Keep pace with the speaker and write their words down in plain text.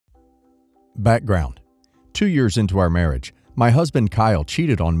Background: 2 years into our marriage, my husband Kyle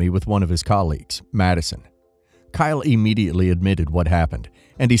cheated on me with one of his colleagues, Madison. Kyle immediately admitted what happened,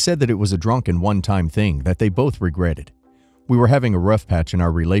 and he said that it was a drunken one-time thing that they both regretted. We were having a rough patch in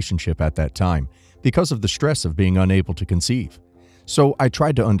our relationship at that time because of the stress of being unable to conceive. So I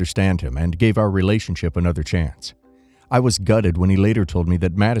tried to understand him and gave our relationship another chance. I was gutted when he later told me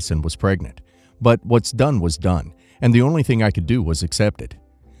that Madison was pregnant, but what's done was done, and the only thing I could do was accept it.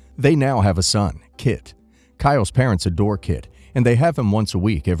 They now have a son, Kit. Kyle's parents adore Kit, and they have him once a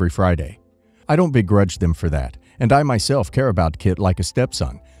week every Friday. I don't begrudge them for that, and I myself care about Kit like a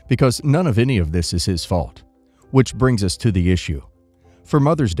stepson because none of any of this is his fault. Which brings us to the issue. For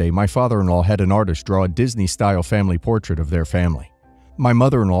Mother's Day, my father-in-law had an artist draw a Disney-style family portrait of their family. My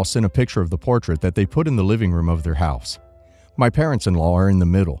mother-in-law sent a picture of the portrait that they put in the living room of their house. My parents-in-law are in the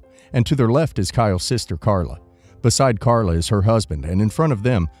middle, and to their left is Kyle's sister, Carla. Beside Carla is her husband, and in front of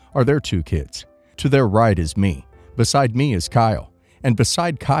them are their 2 kids. To their right is me. Beside me is Kyle, and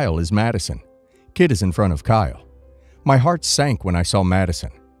beside Kyle is Madison. Kit is in front of Kyle. My heart sank when I saw Madison.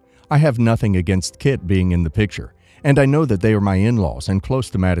 I have nothing against Kit being in the picture, and I know that they are my in-laws and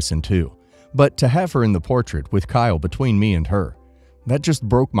close to Madison too. But to have her in the portrait with Kyle between me and her, that just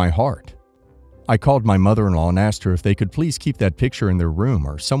broke my heart. I called my mother-in-law and asked her if they could please keep that picture in their room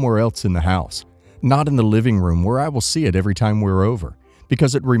or somewhere else in the house, not in the living room where I will see it every time we're over,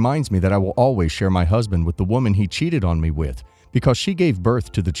 because it reminds me that I will always share my husband with the woman he cheated on me with because she gave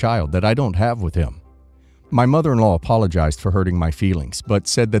birth to the child that I don't have with him. My mother-in-law apologized for hurting my feelings, but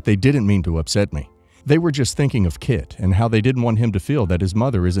said that they didn't mean to upset me. They were just thinking of Kit and how they didn't want him to feel that his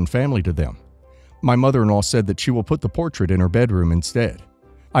mother isn't family to them. My mother-in-law said that she will put the portrait in her bedroom instead.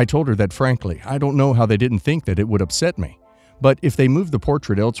 I told her that frankly, I don't know how they didn't think that it would upset me. But if they move the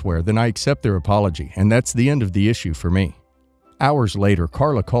portrait elsewhere, then I accept their apology, and that's the end of the issue for me. Hours later,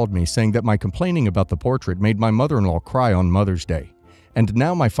 Carla called me saying that my complaining about the portrait made my mother-in-law cry on Mother's Day. And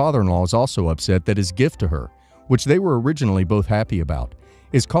now my father-in-law is also upset that his gift to her, which they were originally both happy about,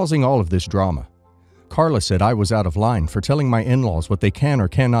 is causing all of this drama. Carla said I was out of line for telling my in-laws what they can or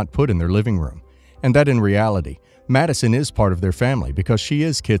cannot put in their living room, and that in reality, Madison is part of their family because she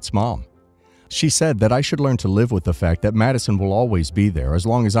is Kit's mom. She said that I should learn to live with the fact that Madison will always be there as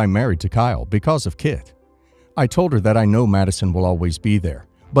long as I'm married to Kyle because of Kit. I told her that I know Madison will always be there,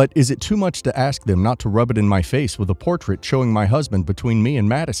 but is it too much to ask them not to rub it in my face with a portrait showing my husband between me and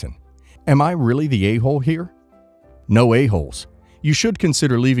Madison? Am I really the a-hole here? No a-holes. You should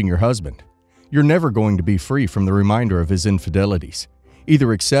consider leaving your husband. You're never going to be free from the reminder of his infidelities.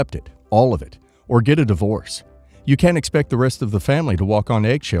 Either accept it, all of it, or get a divorce. You can't expect the rest of the family to walk on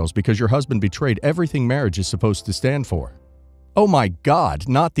eggshells because your husband betrayed everything marriage is supposed to stand for. Oh my God,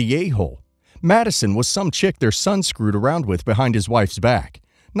 not the a-hole. Madison was some chick their son screwed around with behind his wife's back,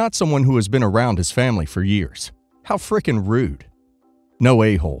 not someone who has been around his family for years. How frickin' rude. No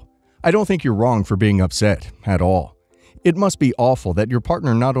a-hole. I don't think you're wrong for being upset, at all. It must be awful that your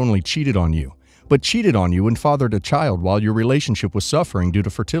partner not only cheated on you, but cheated on you and fathered a child while your relationship was suffering due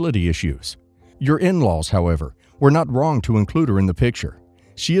to fertility issues. Your in-laws, however, were not wrong to include her in the picture.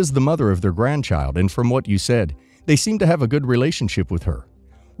 She is the mother of their grandchild, and from what you said, they seem to have a good relationship with her.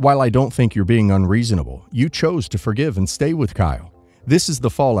 While I don't think you're being unreasonable, you chose to forgive and stay with Kyle. This is the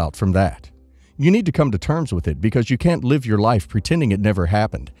fallout from that. You need to come to terms with it because you can't live your life pretending it never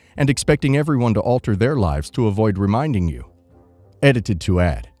happened and expecting everyone to alter their lives to avoid reminding you. Edited to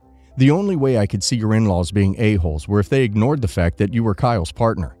add, the only way I could see your in-laws being a-holes were if they ignored the fact that you were Kyle's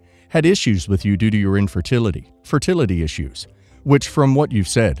partner, had issues with you due to your fertility issues, which from what you've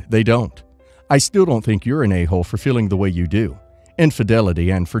said, they don't. I still don't think you're an a-hole for feeling the way you do.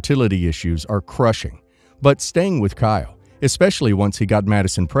 Infidelity and fertility issues are crushing, but staying with Kyle, especially once he got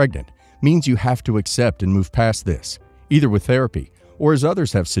Madison pregnant, means you have to accept and move past this, either with therapy or, as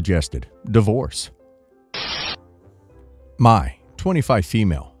others have suggested, divorce. My 25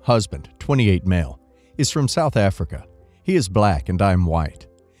 female, husband, 28 male, is from South Africa. He is black and I am white,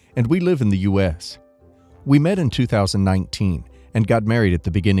 and we live in the U.S. We met in 2019 and got married at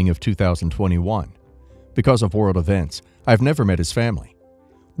the beginning of 2021. Because of world events, I've never met his family.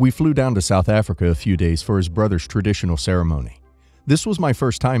 We flew down to South Africa a few days for his brother's traditional ceremony. This was my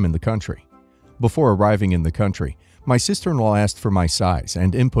first time in the country. Before arriving in the country, my sister-in-law asked for my size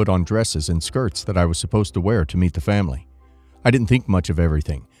and input on dresses and skirts that I was supposed to wear to meet the family. I didn't think much of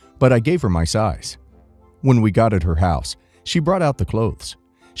everything, but I gave her my size. When we got at her house, she brought out the clothes.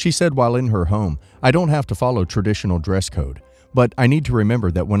 She said while in her home, I don't have to follow traditional dress code, but I need to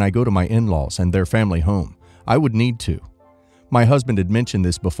remember that when I go to my in-laws and their family home, I would need to. My husband had mentioned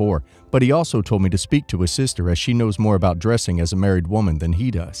this before, but he also told me to speak to his sister as she knows more about dressing as a married woman than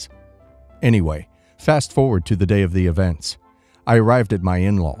he does. Anyway, fast forward to the day of the events. I arrived at my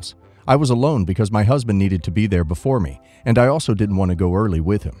in-laws. I was alone because my husband needed to be there before me, and I also didn't want to go early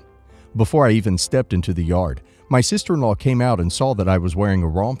with him. Before I even stepped into the yard, my sister-in-law came out and saw that I was wearing a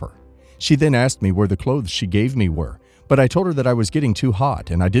romper. She then asked me where the clothes she gave me were, but I told her that I was getting too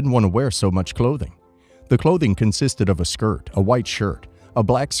hot and I didn't want to wear so much clothing. The clothing consisted of a skirt, a white shirt, a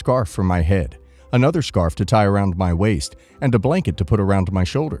black scarf for my head, another scarf to tie around my waist, and a blanket to put around my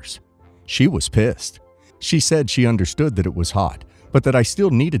shoulders. She was pissed. She said she understood that it was hot, but that I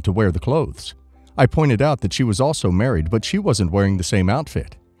still needed to wear the clothes. I pointed out that she was also married, but she wasn't wearing the same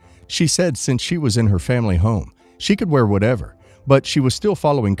outfit. She said since she was in her family home, she could wear whatever, but she was still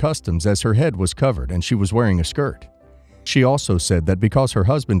following customs as her head was covered and she was wearing a skirt. She also said that because her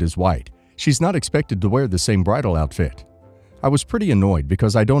husband is white, she's not expected to wear the same bridal outfit. I was pretty annoyed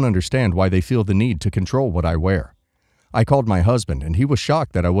because I don't understand why they feel the need to control what I wear. I called my husband and he was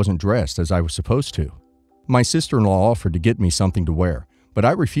shocked that I wasn't dressed as I was supposed to. My sister-in-law offered to get me something to wear, but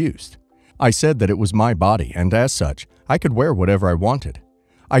I refused. I said that it was my body and as such, I could wear whatever I wanted.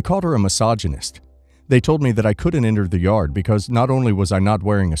 I called her a misogynist. They told me that I couldn't enter the yard because not only was I not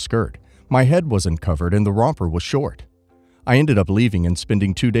wearing a skirt, my head wasn't covered and the romper was short. I ended up leaving and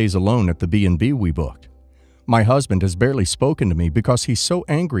spending 2 days alone at the B&B we booked. My husband has barely spoken to me because he's so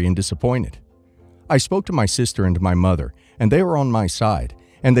angry and disappointed. I spoke to my sister and my mother, and they are on my side,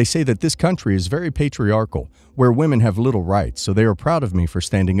 and they say that this country is very patriarchal, where women have little rights, so they are proud of me for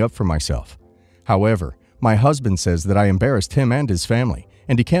standing up for myself. However, my husband says that I embarrassed him and his family,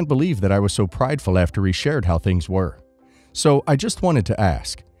 and he can't believe that I was so prideful after he shared how things were. So I just wanted to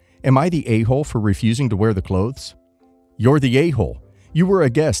ask, am I the a-hole for refusing to wear the clothes? You're the a-hole. You were a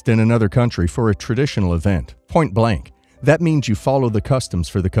guest in another country for a traditional event, point blank. That means you follow the customs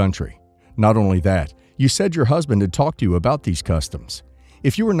for the country. Not only that, you said your husband had talked to you about these customs.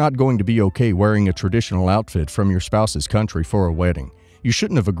 If you were not going to be okay wearing a traditional outfit from your spouse's country for a wedding, you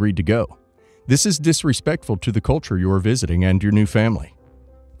shouldn't have agreed to go. This is disrespectful to the culture you are visiting and your new family.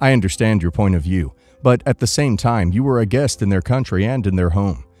 I understand your point of view, but at the same time, you were a guest in their country and in their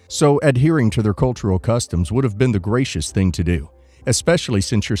home. So adhering to their cultural customs would have been the gracious thing to do, especially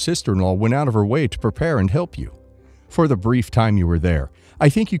since your sister-in-law went out of her way to prepare and help you. For the brief time you were there, I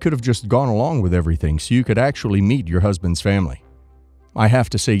think you could have just gone along with everything so you could actually meet your husband's family. I have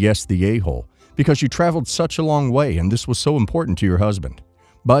to say yes, the a-hole, because you traveled such a long way and this was so important to your husband.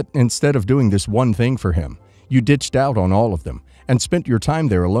 But instead of doing this one thing for him, you ditched out on all of them and spent your time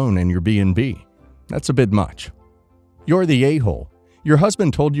there alone in your B&B. That's a bit much. You're the a-hole. Your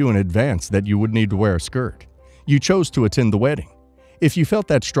husband told you in advance that you would need to wear a skirt. You chose to attend the wedding. If you felt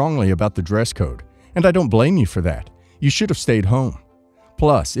that strongly about the dress code, and I don't blame you for that, you should have stayed home.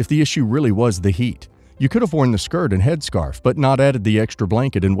 Plus, if the issue really was the heat, you could have worn the skirt and headscarf but not added the extra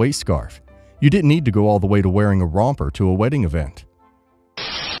blanket and waist scarf. You didn't need to go all the way to wearing a romper to a wedding event.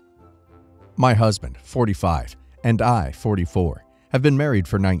 My husband, 45, and I, 44, have been married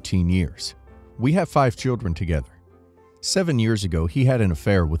for 19 years. We have 5 children together. 7 years ago, he had an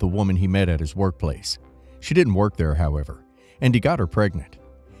affair with a woman he met at his workplace. She didn't work there, however, and he got her pregnant.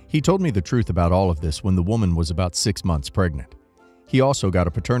 He told me the truth about all of this when the woman was about 6 months pregnant. He also got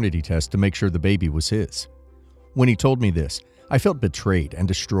a paternity test to make sure the baby was his. When he told me this, I felt betrayed and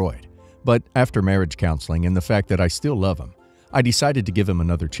destroyed, but after marriage counseling and the fact that I still love him, I decided to give him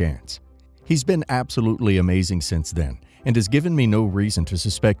another chance. He's been absolutely amazing since then and has given me no reason to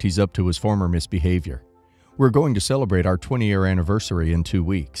suspect he's up to his former misbehavior. We're going to celebrate our 20-year anniversary in 2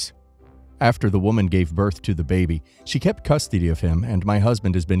 weeks. After the woman gave birth to the baby, she kept custody of him and my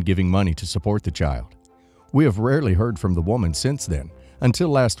husband has been giving money to support the child. We have rarely heard from the woman since then, until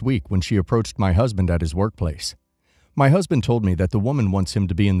last week when she approached my husband at his workplace. My husband told me that the woman wants him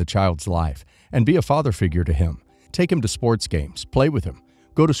to be in the child's life and be a father figure to him, take him to sports games, play with him,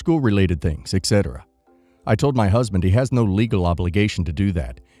 go to school-related things, etc. I told my husband he has no legal obligation to do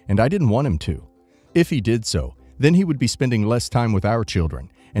that, and I didn't want him to. If he did so, then he would be spending less time with our children,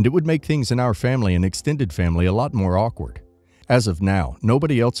 and it would make things in our family and extended family a lot more awkward. As of now,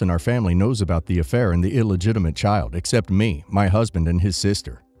 nobody else in our family knows about the affair and the illegitimate child except me, my husband, and his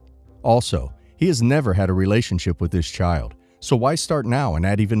sister. Also, he has never had a relationship with this child, so why start now and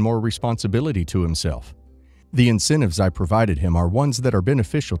add even more responsibility to himself? The incentives I provided him are ones that are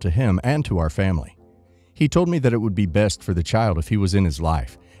beneficial to him and to our family. He told me that it would be best for the child if he was in his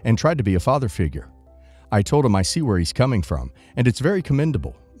life and tried to be a father figure. I told him I see where he's coming from, and it's very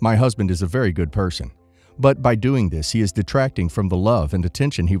commendable. My husband is a very good person. But by doing this, he is detracting from the love and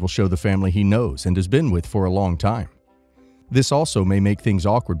attention he will show the family he knows and has been with for a long time. This also may make things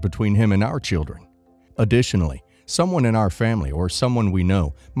awkward between him and our children. Additionally, Someone in our family or someone we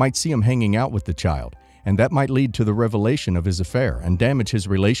know might see him hanging out with the child, and that might lead to the revelation of his affair and damage his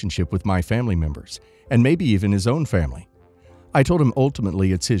relationship with my family members, and maybe even his own family. I told him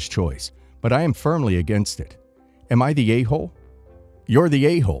ultimately it's his choice, but I am firmly against it. Am I the a-hole? You're the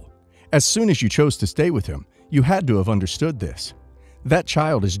a-hole. As soon as you chose to stay with him, you had to have understood this. That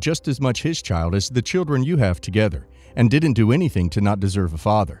child is just as much his child as the children you have together, and didn't do anything to not deserve a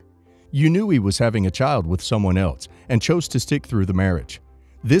father. You knew he was having a child with someone else and chose to stick through the marriage.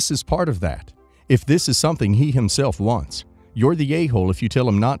 This is part of that. If this is something he himself wants, you're the a-hole if you tell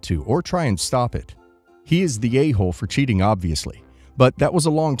him not to or try and stop it. He is the a-hole for cheating, obviously, but that was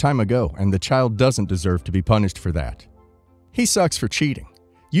a long time ago and the child doesn't deserve to be punished for that. He sucks for cheating.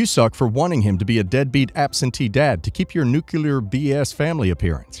 You suck for wanting him to be a deadbeat absentee dad to keep your nuclear BS family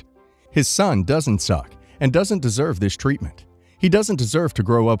appearance. His son doesn't suck and doesn't deserve this treatment. He doesn't deserve to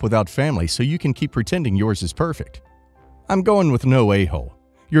grow up without family so you can keep pretending yours is perfect. I'm going with no a-hole.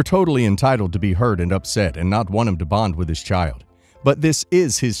 You're totally entitled to be hurt and upset and not want him to bond with his child. But this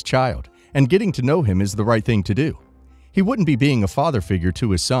is his child, and getting to know him is the right thing to do. He wouldn't be being a father figure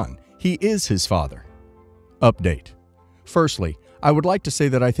to his son. He is his father. Update. Firstly, I would like to say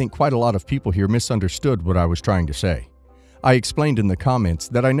that I think quite a lot of people here misunderstood what I was trying to say. I explained in the comments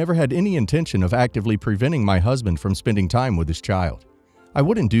that I never had any intention of actively preventing my husband from spending time with his child. I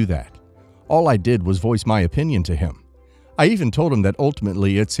wouldn't do that. All I did was voice my opinion to him. I even told him that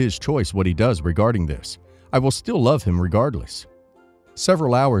ultimately it's his choice what he does regarding this. I will still love him regardless.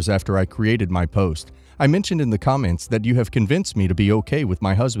 Several hours after I created my post, I mentioned in the comments that you have convinced me to be okay with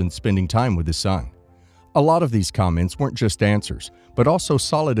my husband spending time with his son. A lot of these comments weren't just answers, but also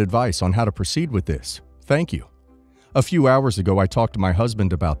solid advice on how to proceed with this. Thank you. A few hours ago, I talked to my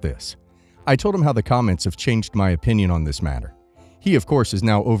husband about this. I told him how the comments have changed my opinion on this matter. He, of course, is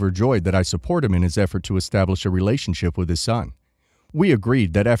now overjoyed that I support him in his effort to establish a relationship with his son. We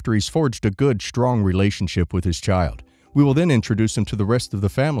agreed that after he's forged a good, strong relationship with his child, we will then introduce him to the rest of the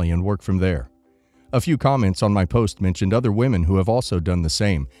family and work from there. A few comments on my post mentioned other women who have also done the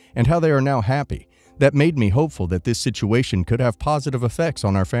same and how they are now happy. That made me hopeful that this situation could have positive effects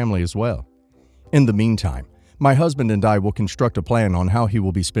on our family as well. In the meantime, my husband and I will construct a plan on how he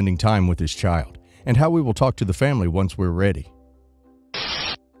will be spending time with his child and how we will talk to the family once we're ready.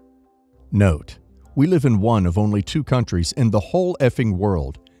 Note: we live in one of only 2 countries in the whole effing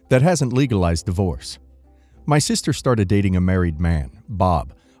world that hasn't legalized divorce. My sister started dating a married man,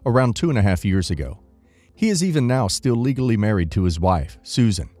 Bob, around 2.5 years ago. He is even now still legally married to his wife,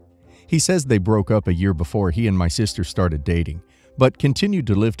 Susan. He says they broke up a year before he and my sister started dating, but continued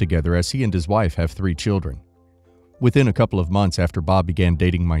to live together as he and his wife have 3 children. Within a couple of months after Bob began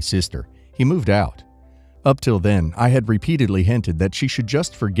dating my sister, he moved out. Up till then, I had repeatedly hinted that she should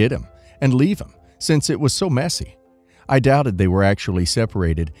just forget him and leave him, since it was so messy. I doubted they were actually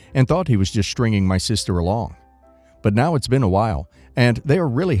separated and thought he was just stringing my sister along. But now it's been a while, and they are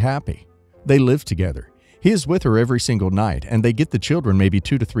really happy. They live together. He is with her every single night, and they get the children maybe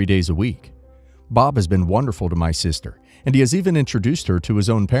 2 to 3 days a week. Bob has been wonderful to my sister, and he has even introduced her to his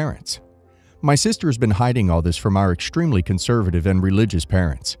own parents. My sister has been hiding all this from our extremely conservative and religious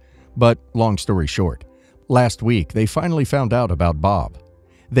parents. But, long story short, last week they finally found out about Bob.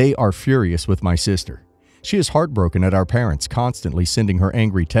 They are furious with my sister. She is heartbroken at our parents constantly sending her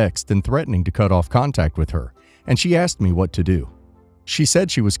angry texts and threatening to cut off contact with her, and she asked me what to do. She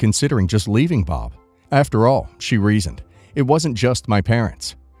said she was considering just leaving Bob. After all, she reasoned, it wasn't just my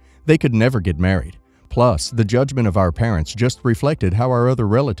parents. They could never get married. Plus, the judgment of our parents just reflected how our other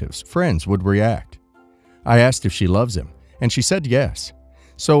relatives, friends would react. I asked if she loves him, and she said yes.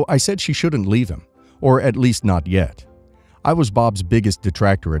 So I said she shouldn't leave him, or at least not yet. I was Bob's biggest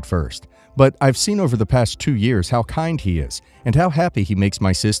detractor at first, but I've seen over the past 2 years how kind he is and how happy he makes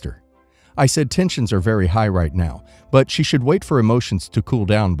my sister. I said tensions are very high right now, but she should wait for emotions to cool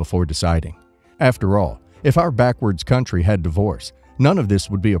down before deciding. After all, if our backwards country had divorce, none of this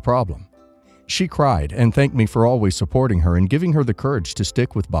would be a problem. She cried and thanked me for always supporting her and giving her the courage to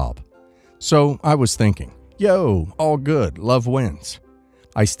stick with Bob. So I was thinking, yo, all good, love wins.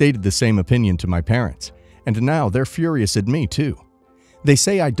 I stated the same opinion to my parents, and now they're furious at me too. They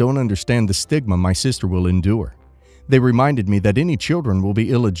say I don't understand the stigma my sister will endure. They reminded me that any children will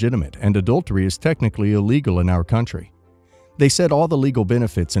be illegitimate and adultery is technically illegal in our country. They said all the legal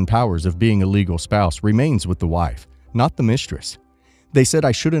benefits and powers of being a legal spouse remains with the wife, not the mistress. They said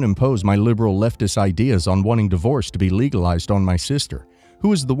I shouldn't impose my liberal leftist ideas on wanting divorce to be legalized on my sister,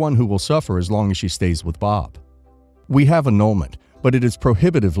 who is the one who will suffer as long as she stays with Bob. We have annulment, but it is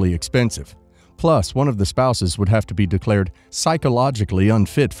prohibitively expensive. Plus, one of the spouses would have to be declared psychologically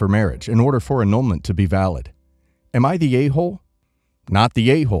unfit for marriage in order for annulment to be valid. Am I the a-hole? Not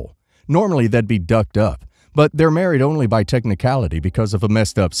the a-hole. Normally that'd be ducked up, but they're married only by technicality because of a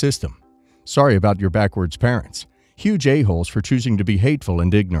messed up system. Sorry about your backwards parents. Huge a-holes for choosing to be hateful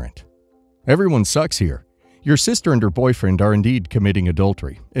and ignorant. Everyone sucks here. Your sister and her boyfriend are indeed committing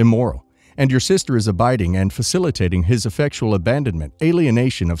adultery, immoral, and your sister is abiding and facilitating his effectual abandonment,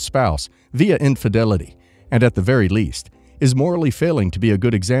 alienation of spouse via infidelity, and at the very least, is morally failing to be a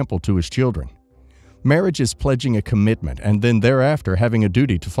good example to his children. Marriage is pledging a commitment and then thereafter having a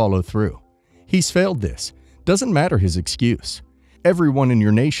duty to follow through. He's failed this. Doesn't matter his excuse. Everyone in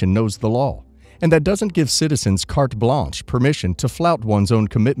your nation knows the law, and that doesn't give citizens carte blanche permission to flout one's own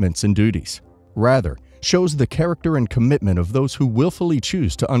commitments and duties. Rather, shows the character and commitment of those who willfully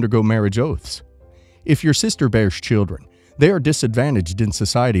choose to undergo marriage oaths. If your sister bears children, they are disadvantaged in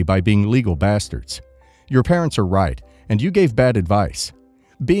society by being legal bastards. Your parents are right, and you gave bad advice.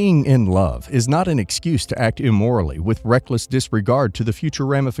 Being in love is not an excuse to act immorally with reckless disregard to the future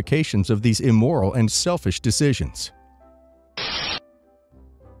ramifications of these immoral and selfish decisions.